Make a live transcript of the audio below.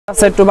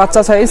আচ্ছা একটু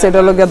বাচ্চা সাইজ, এটা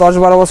হলো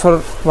 10-12 বছর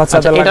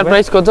বাচ্চাদের লাগবে। এটার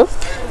প্রাইস কত?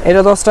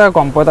 এটা 10 টাকা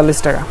কম, 45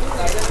 টাকা।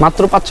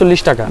 মাত্র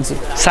 45 টাকা। জি।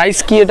 সাইজ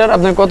কি এটার?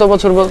 আপনার কত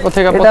বছর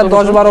থেকে? এটা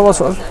 10-12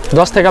 বছর।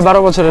 10 থেকে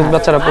 12 বছরের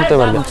বাচ্চারা পড়তে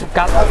পারবে।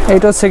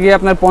 এইটা হচ্ছে কি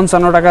আপনার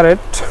 55 টাকা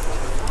রেট।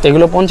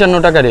 এগুলো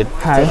 55 টাকা রেট।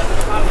 হ্যাঁ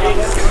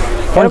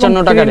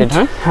 55 টাকা রেট।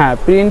 হ্যাঁ হ্যাঁ,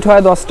 প্রিন্ট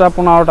হয় 10টা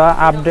 15টা,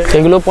 আপডেট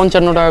এগুলো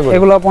 55 টাকা করে।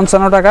 এগুলো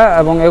 55 টাকা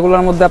এবং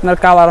এগুলোর মধ্যে আপনার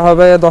কালার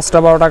হবে 10টা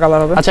 12টা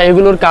কালার হবে। আচ্ছা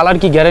এগুলোর কালার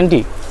কি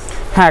গ্যারান্টি?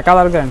 হ্যাঁ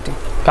কালার গ্যারান্টি।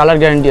 কালার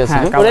গ্যারান্টি আছে।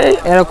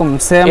 এরকম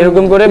সেম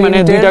এরকম করে মানে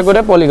দুইটা করে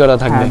পলি করা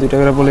থাকবে। হ্যাঁ দুইটা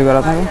করে পলি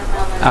করা থাকে।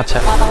 আচ্ছা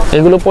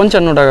এগুলো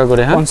 55 টাকা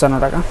করে। হ্যাঁ 55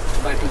 টাকা।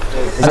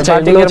 আচ্ছা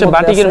এগুলো হচ্ছে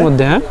বাটিকের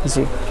মধ্যে। হ্যাঁ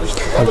জি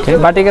ওকে।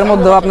 বাটিকের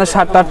মধ্যেও আপনার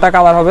 7-8টা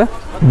কালার হবে।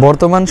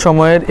 বর্তমান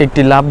সময়ের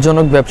একটি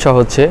লাভজনক ব্যবসা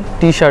হচ্ছে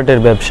টি শার্টের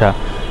ব্যবসা।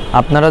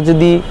 আপনারা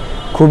যদি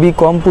খুবই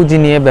কম পুঁজি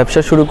নিয়ে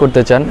ব্যবসা শুরু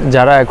করতে চান,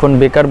 যারা এখন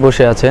বেকার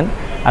বসে আছেন,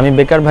 আমি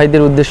বেকার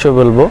ভাইদের উদ্দেশ্য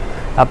বলবো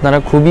আপনারা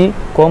খুবই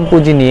কম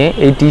পুঁজি নিয়ে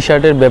এই টি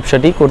শার্টের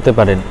ব্যবসাটি করতে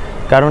পারেন,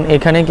 কারণ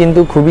এখানে কিন্তু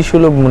খুবই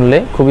সুলভ মূল্যে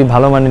খুবই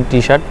ভালো মানের টি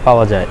শার্ট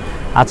পাওয়া যায়।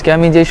 আজকে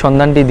আমি যেই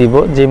সন্ধানটি দিব,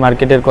 যে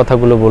মার্কেটের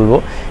কথাগুলো বলবো,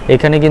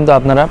 এখানে কিন্তু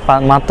আপনারা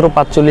মাত্র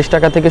 45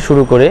 টাকা থেকে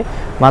শুরু করে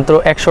মাত্র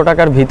 100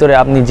 টাকার ভিতরে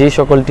আপনি যেই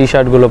সকল টি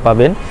শার্টগুলো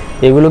পাবেন,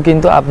 এগুলো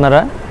কিন্তু আপনারা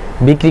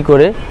বিক্রি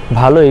করে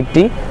ভালো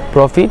একটি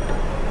প্রফিট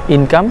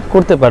ইনকাম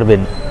করতে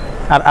পারবেন।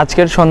 আর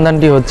আজকের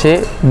সন্ধানটি হচ্ছে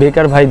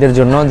বেকার ভাইদের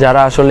জন্য,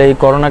 যারা আসলে এই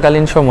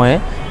করোনাকালীন সময়ে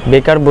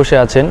বেকার বসে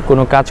আছেন,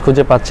 কোনো কাজ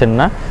খুঁজে পাচ্ছেন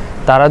না।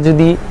 তারা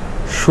যদি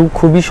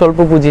খুবই স্বল্প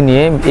পুঁজি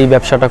নিয়ে এই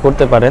ব্যবসাটা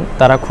করতে পারেন,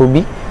 তারা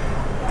খুবই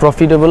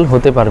প্রফিটেবল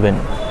হতে পারবেন।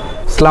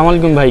 আসসালামু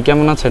আলাইকুম ভাই,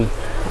 কেমন আছেন?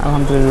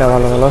 আলহামদুলিল্লাহ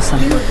ভালো আছেন।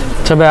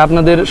 আচ্ছা ভাই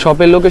আপনাদের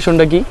শপের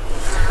লোকেশনটা কি?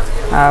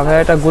 ভাই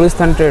এটা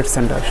Gulistan trade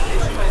centre,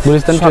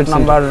 Gulistan shop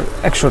number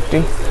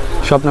 61।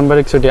 Shop number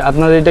 61।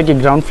 আপনাদের এটা কি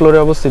গ্রাউন্ড ফ্লোরে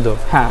অবস্থিত?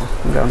 হ্যাঁ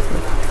গ্রাউন্ড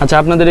ফ্লোর। আচ্ছা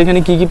আপনাদের এখানে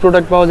কি কি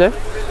প্রোডাক্ট পাওয়া যায়?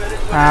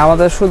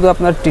 আমাদের শুধু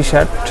আপনার টি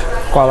শার্ট,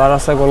 কলার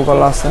আছে, গোল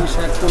কলার আছে।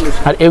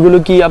 আর এগুলো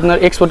কি আপনার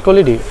এক্সপোর্ট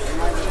কোয়ালিটি?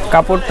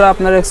 কাপড়টা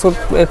আপনার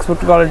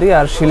এক্সপোর্ট কোয়ালিটি,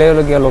 আর সেলাই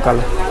হলো গিয়ে লোকাল।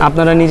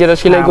 আপনারা নিজেরা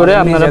সেলাই করে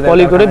আপনারা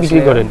পলি করে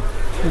বিক্রি করেন?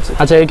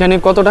 আচ্ছা এখানে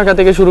কত টাকা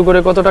থেকে শুরু করে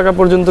কত টাকা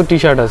পর্যন্ত টি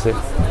শার্ট আছে?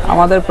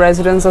 আমাদের প্রাইস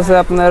রেঞ্জ আছে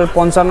আপনার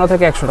 55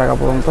 থেকে 100 টাকা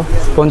পর্যন্ত।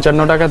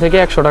 55 টাকা থেকে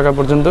 100 টাকা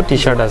পর্যন্ত টি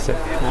শার্ট আছে।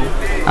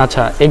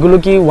 আচ্ছা এগুলো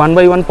কি 1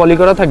 বাই 1 পলি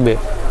করা থাকবে?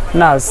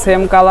 না,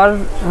 সেম কালার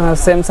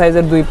সেম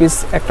সাইজের 2 পিস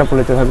একটা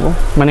পলিতে থাকবো।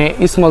 মানে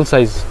স্মল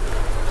সাইজ?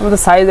 আমাদের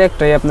সাইজ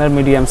একটাই, আপনার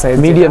medium size.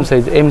 Medium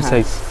size, M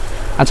size.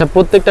 আচ্ছা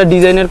প্রত্যেকটা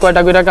ডিজাইনের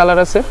কয়টা করে কালার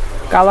আছে?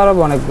 কালার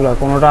হবে অনেকগুলো,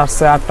 কোনোটা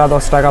আছে 8টা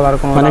 10টা কালার,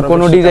 মানে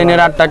কোনো ডিজাইনের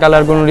 8টা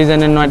কালার, কোনো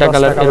ডিজাইনের 9টা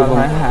কালার এরকম?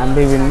 হ্যাঁ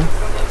বিভিন্ন।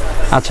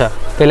 আচ্ছা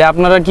তাহলে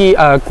আপনারা কি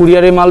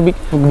কুরিয়ারে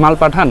মাল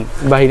পাঠান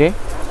বাইরে?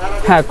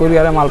 হ্যাঁ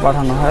কুরিয়ারে মাল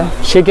পাঠানো হয়।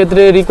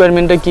 সেক্ষেত্রে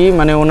রিকোয়ারমেন্টটা কি,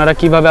 মানে ওনারা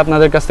কিভাবে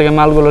আপনাদের কাছ থেকে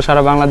মালগুলো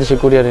সারা বাংলাদেশে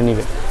কুরিয়ারে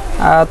নেবে?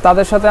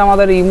 তাদের সাথে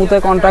আমাদের ইমুতে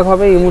কন্ট্যাক্ট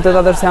হবে, ইমুতে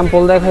তাদের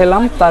স্যাম্পল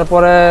দেখাইলাম,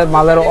 তারপরে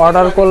মালের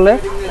অর্ডার করলে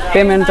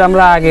পেমেন্ট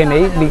আমরা আগে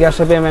নেই,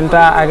 বিকাশে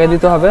পেমেন্টটা আগে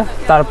দিতে হবে,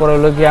 তারপরে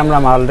হলো গিয়ে আমরা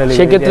মাল ডেলিভারি।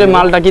 সেক্ষেত্রে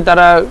মালটা কি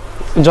তারা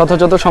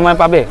যথাযথ সময়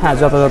পাবে? হ্যাঁ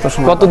যথাযথ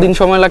সময়। কতদিন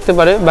সময় লাগতে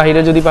পারে বাইরে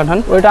যদি পাঠান?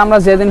 ওইটা আমরা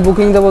যেদিন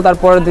বুকিং দেবো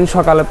তারপরের দিন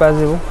সকালে পেয়ে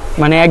যাবো।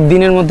 মানে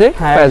একদিনের মধ্যে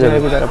পেয়ে যাবে?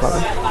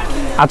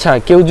 আচ্ছা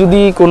কেউ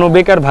যদি কোনো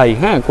বেকার ভাই,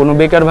 হ্যাঁ কোনো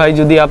বেকার ভাই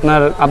যদি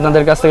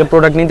আপনাদের কাছ থেকে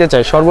প্রোডাক্ট নিতে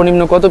চায়,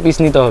 সর্বনিম্ন কত পিস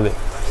নিতে হবে?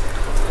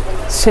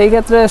 সেই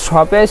ক্ষেত্রে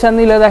শপে এসে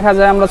নিলে দেখা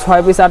যায় আমরা 6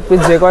 পিস 8 পিস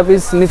যে কয়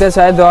পিস নিতে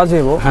চাই দেওয়া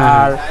যাবে।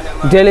 আর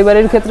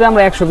ডেলিভারির ক্ষেত্রে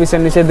আমরা 100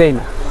 পিসের নিচে দেই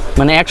না।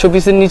 মানে 100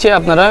 পিসের নিচে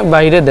আপনারা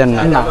বাইরে দেন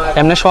না?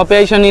 এমনি শপে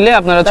এসে নিলে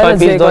আপনারা 6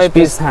 পিস 10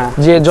 পিস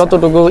যে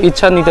যতটুকু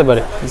ইচ্ছা নিতে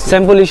পারে,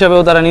 স্যাম্পল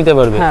হিসাবেও তারা নিতে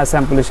পারবে? হ্যাঁ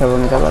স্যাম্পল হিসাবেও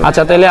নিতে পারবে।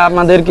 আচ্ছা তাহলে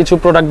আপনাদের কিছু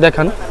প্রোডাক্ট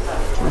দেখান।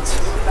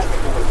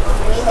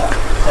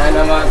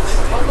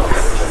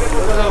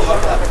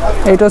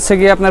 এইটা হচ্ছে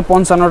কি আপনার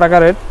 55 টাকা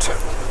রেট।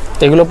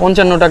 এগুলো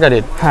 55 টাকা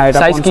রেট। হ্যাঁ এটা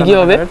সাইজ কি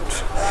হবে?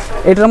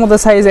 এটার মধ্যে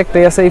সাইজ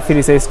একটাই আছে, এই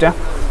ফ্রি সাইজটা।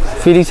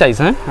 Free size?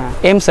 হ্যাঁ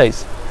এম সাইজ।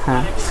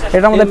 হ্যাঁ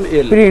এটার মধ্যে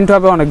প্রিন্ট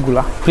হবে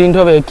অনেকগুলা। প্রিন্ট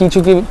হবে কিছু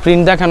কি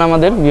প্রিন্ট দেখান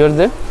আমাদের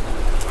ভিউয়ারদের।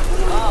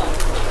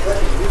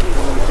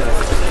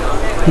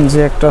 যে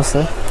একটা আছে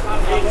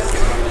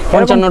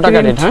 55 টাকা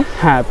রেট। হ্যাঁ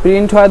হ্যাঁ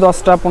প্রিন্ট হয়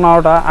 10টা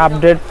 15টা,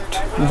 আপডেট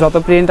যত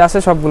প্রিন্ট আছে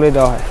সবগুলোই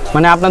দেওয়া হয়।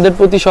 মানে আপনাদের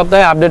প্রতি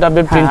সপ্তাহে আপডেট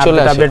প্রিন্ট চলে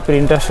আসে? আপডেট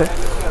প্রিন্ট আসে।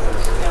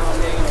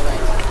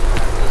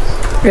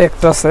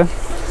 একটা আছে,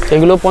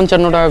 এগুলো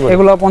 55 টাকা করে।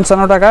 এগুলো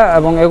 55 টাকা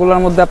এবং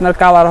এগুলোর মধ্যে আপনার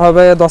কালার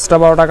হবে 10টা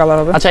 12টা কালার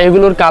হবে। আচ্ছা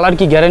এগুলোর কালার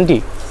কি গ্যারান্টি?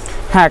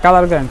 হ্যাঁ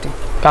কালার গ্যারান্টি।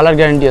 কালার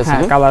গ্যারান্টি আছে?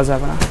 হ্যাঁ কালার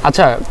যাবে না।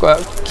 আচ্ছা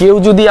কেউ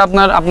যদি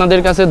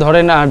আপনাদের কাছে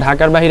ধরেন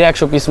ঢাকার বাইরে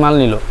 100 পিস মাল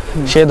নিল,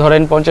 সে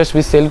ধরেন 50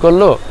 পিস সেল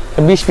করলো,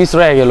 20 পিস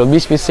রয়ে গেল,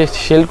 20 পিস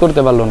সেল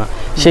করতে পারলো না,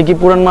 সে কি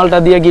পুরান মালটা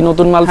দিয়ে কি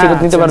নতুন মাল ফেরত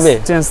নিতে পারবে?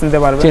 চেঞ্জ নিতে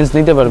পারবে। চেঞ্জ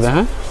নিতে পারবে।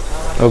 হ্যাঁ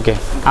ওকে।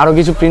 আরো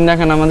কিছু প্রিন্ট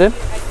দেখান আমাদের।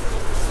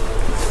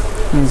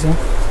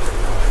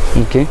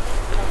 ওকে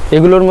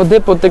এগুলোর মধ্যে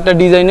প্রত্যেকটা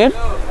ডিজাইনের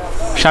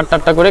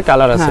 7-8টা করে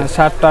কালার আছে?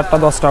 7টা 8টা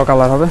 10টাও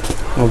কালার হবে।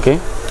 ওকে।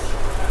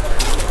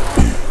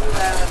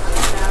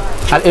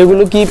 আর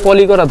এগুলো কি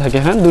পলি করা থাকে?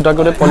 হ্যাঁ দুটা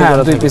করে পলি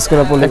করা থাকে। 2 পিস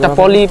করে পলি। একটা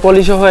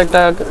পলি সহ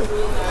একটা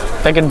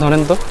প্যাকেট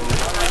ধরেন তো,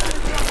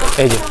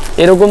 এই যে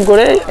এরকম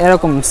করে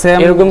সেম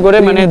এরকম করে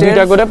মানে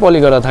দুইটা করে পলি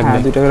করা থাকবে।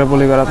 হ্যাঁ, দুইটা করে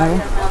পলি করা থাকে।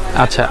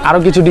 আচ্ছা, আরো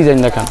কিছু ডিজাইন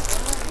দেখান।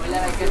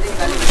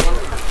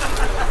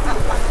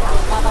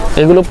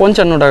 এগুলো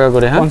 55 টাকা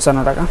করে। হ্যাঁ,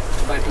 55 টাকা।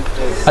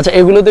 আচ্ছা,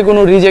 এগুলোতে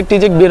কোনো রিজেক্ট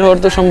বের হওয়ার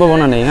তো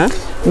সম্ভাবনা নেই? হ্যাঁ,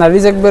 না,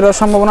 রিজেক্ট বের হওয়ার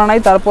সম্ভাবনা নাই।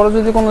 তারপরে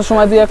যদি কোনো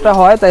সময় দুই একটা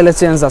হয় তাহলে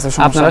চেঞ্জ আছে,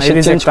 আপনারা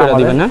চেঞ্জ করে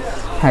দিবেন।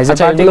 হ্যাঁ,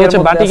 আচ্ছা, এগুলো হচ্ছে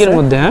বাটিকের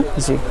মধ্যে। হ্যাঁ,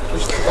 জি,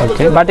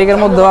 ওকে। বাটিকের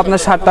মধ্যেও আপনার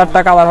 7-8টা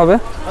কালার হবে,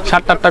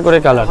 7-8টা করে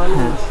কালার।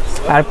 হ্যাঁ,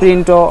 আর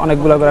প্রিন্টও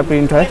অনেকগুলো করে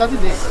প্রিন্ট হয়।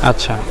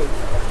 আচ্ছা,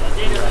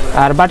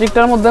 আর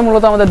বাটিকটার মধ্যে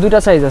মূলত আমাদের দুইটা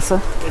সাইজ আছে।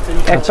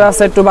 একটা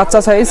আছে একটু বাচ্চা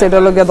সাইজ, এটা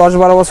হলো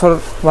 10-12 বছর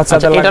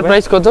বাচ্চাদের লাগবে। এটার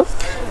প্রাইস কত?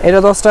 এটা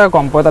 10 টাকা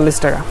কম, 45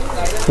 টাকা।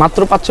 মাত্র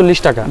 45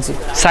 টাকা। জি।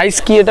 সাইজ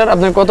কি এটার?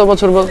 আপনার কত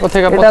বছর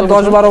থেকে? এটা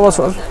 10-12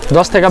 বছর।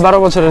 10 থেকে 12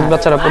 বছরের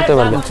বাচ্চারা পড়তে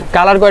পারবে।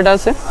 কালার কয়টা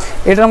আছে?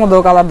 এটার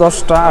মধ্যেও কালার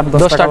 10টা আর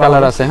 10টা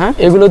কালার আছে। হ্যাঁ,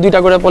 এগুলো দুইটা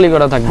করে পলি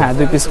করা থাকবে। হ্যাঁ,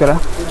 2 পিস করে।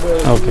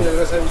 ওকে।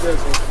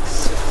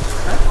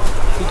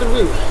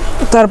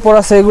 তারপর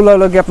আছে এগুলো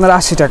হলো কি আপনার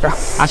 80 টাকা।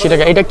 80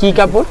 টাকা। এটা কি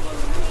কাপড়?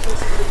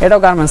 এটাও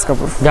গার্মেন্টস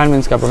কাপড়।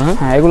 গার্মেন্টস কাপড়। হ্যাঁ,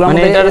 হ্যাঁ, এগুলো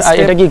মানে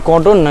আমাদের এটা কি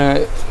কটন না?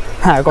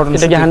 হ্যাঁ, কটন।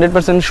 এটা কি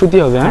 100% সুতি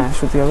হবে? হ্যাঁ,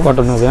 সুতি হবে,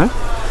 কটন হবে। হ্যাঁ,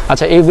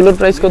 আচ্ছা, এগুলোর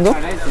প্রাইস কত?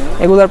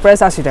 এগুলোর প্রাইস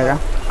 80 টাকা।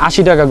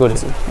 80 টাকা করে।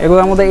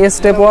 এগুলোর মধ্যে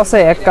স্টেপও আছে,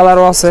 এক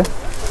কালারও আছে,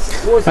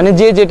 মানে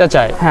যে যেটা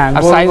চায়। হ্যাঁ,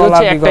 আর সাইজ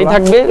হচ্ছে একটাই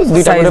থাকবে,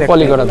 দুইটা করে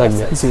পলি করা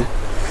থাকবে। জি।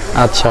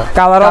 আচ্ছা,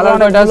 কালার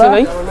কয়টা আছে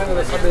ভাই?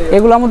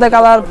 এগুলোর মধ্যে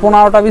কালার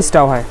 15টা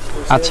 20টাও হয়।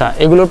 আচ্ছা,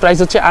 এগুলোর প্রাইস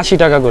হচ্ছে 80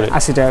 টাকা করে।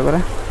 80 টাকা করে।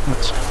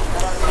 আচ্ছা,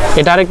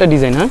 এটা আরেকটা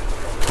ডিজাইন। হ্যাঁ,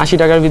 80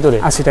 টাকার ভিতরে।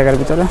 80 টাকার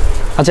ভিতরে।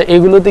 আচ্ছা,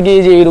 এগুলোতে কি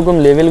এই যে এরকম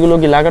লেভেলগুলো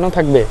কি লাগানো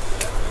থাকবে?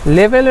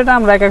 লেভেল এটা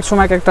আমরা এক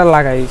সময় একটা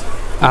লাগাই।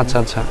 আচ্ছা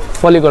আচ্ছা,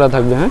 পলি করা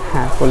থাকবে। হ্যাঁ,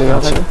 হ্যাঁ, পলি করা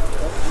থাকবে।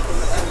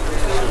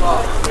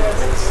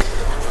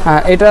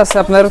 হ্যাঁ, এটা আছে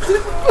আপনার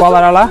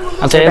কলারওয়ালা।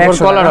 আচ্ছা, এরপর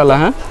কলারওয়ালা।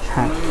 হ্যাঁ,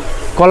 হ্যাঁ,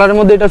 কলারের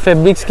মধ্যে এটা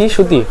ফেব্রিক্স কি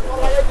সুতি?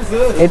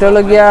 এটা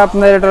হলো গিয়া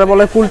আপনার এটা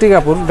বলে কুলটি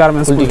কাপড়,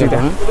 গার্মেন্টস কুলটিটা।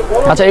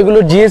 আচ্ছা, এগুলো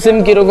জিএসএম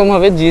কি রকম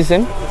হবে?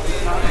 জিএসএম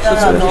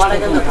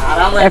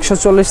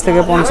 140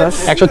 থেকে 50।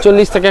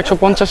 140 থেকে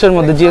 150 এর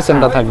মধ্যে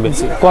জিএসএমটা থাকবে।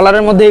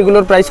 কলারের মধ্যে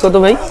এগুলোর প্রাইস কত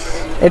ভাই?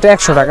 এটা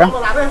 100 টাকা।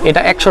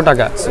 এটা 100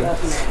 টাকা।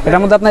 এটার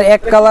মধ্যে আপনার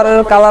এক কালারের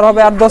কালার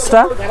হবে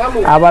 8-10টা,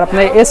 আবার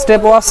আপনার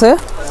স্টেপও আছে।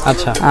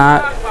 আচ্ছা,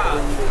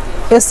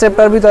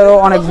 স্টেপটার ভিতরেও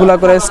অনেকগুলা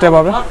করে স্টেপ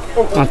হবে।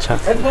 আচ্ছা,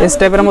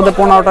 স্টেপের মধ্যে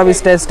 15টা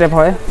 20টা স্টেপ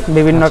হয়,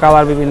 বিভিন্ন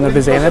কালার বিভিন্ন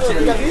ডিজাইনের।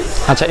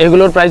 আচ্ছা,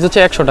 এগুলোর প্রাইস হচ্ছে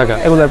 100 টাকা।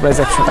 এগুলোর প্রাইস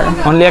 100 টাকা,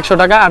 অনলি 100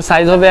 টাকা। আর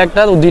সাইজ হবে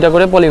একটা, দুইটা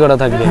করে পলি করা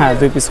থাকবে। হ্যাঁ,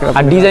 2 পিস করে।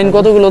 আর ডিজাইন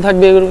কতগুলো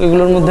থাকবে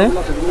এগুলোর মধ্যে?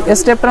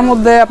 স্টেপটার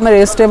মধ্যে আপনার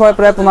স্টেপ হয়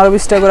প্রায়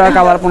 15-20টা করে,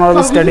 কালার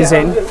 15-20টা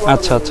ডিজাইন।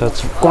 আচ্ছা আচ্ছা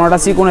আচ্ছা, কোনটা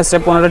চিকন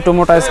স্টেপ, কোনটা একটু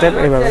মোটা স্টেপ,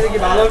 এইভাবে।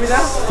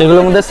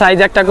 এগুলোর মধ্যে সাইজ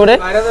একটা করে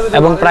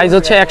এবং প্রাইস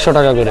হচ্ছে 100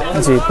 টাকা করে।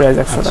 জি, প্রাইস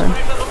 100 টাকা।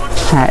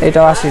 হ্যাঁ,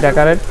 এটাও 80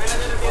 টাকা রেট।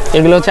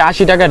 এগুলো হচ্ছে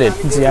 80 টাকা রেট।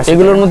 জি,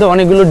 এগুলোর মধ্যে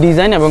অনেকগুলো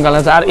ডিজাইন এবং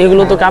কালার। আর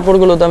এগুলো তো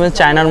কাপড়গুলো তো আমি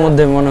চায়নার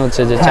মধ্যে মনে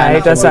হচ্ছে যে চায়না।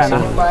 এটা চায়না,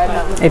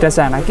 এটা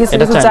চায়না। কিছু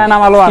এটা চায়না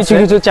মালও আছে, কিছু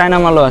কিছু চায়না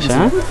মালও আসে।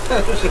 হ্যাঁ,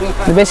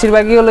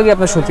 বেশিরভাগই হলো কি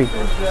আপনার সুতি।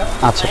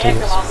 আচ্ছা, ঠিক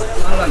আছে।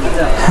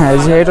 হ্যাঁ,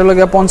 যে এটা হলো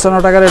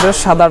 55 টাকা রেটের,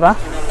 সাদাটা।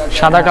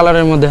 সাদা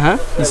কালারের মধ্যে। হ্যাঁ,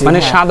 মানে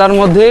সাদার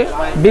মধ্যে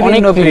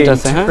বিভিন্ন প্রিন্ট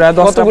আছে। হ্যাঁ, প্রায়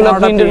 10টা কতগুলো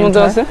প্রিন্টের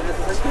মধ্যে আছে?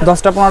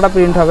 10টা-15টা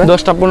প্রিন্ট হবে।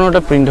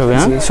 10টা-15টা প্রিন্ট হবে।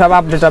 হ্যাঁ, সব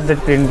আপডেট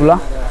প্রিন্টগুলো।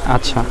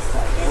 আচ্ছা,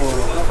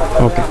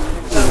 ওকে।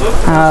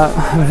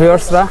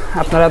 ভিউয়ার্সরা,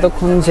 আপনারা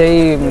এতক্ষণ যেই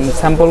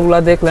স্যাম্পলগুলো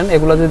দেখলেন,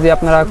 এগুলো যদি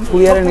আপনারা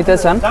কুরিয়ারে নিতে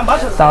চান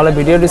তাহলে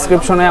ভিডিও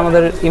ডিসক্রিপশনে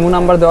আমাদের ইমো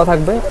নাম্বার দেওয়া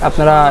থাকবে।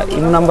 আপনারা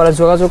ইমো নাম্বারে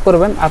যোগাযোগ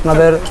করবেন,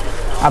 আপনাদের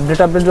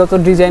আপডেট যত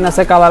ডিজাইন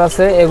আছে, কালার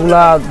আছে,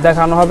 এগুলা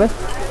দেখানো হবে।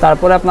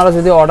 তারপরে আপনারা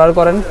যদি অর্ডার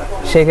করেন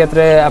সেই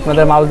ক্ষেত্রে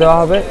আপনাদের মাল দেওয়া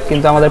হবে,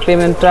 কিন্তু আমাদের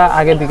পেমেন্টটা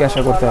আগে বিকাশে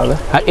করতে হবে।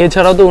 হ্যাঁ,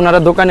 এছাড়াও তো ওনারা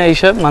দোকানে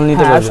এসে মাল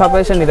নিতে পারবে, সব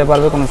এসে নিতে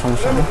পারবে, কোনো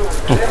সমস্যা নেই।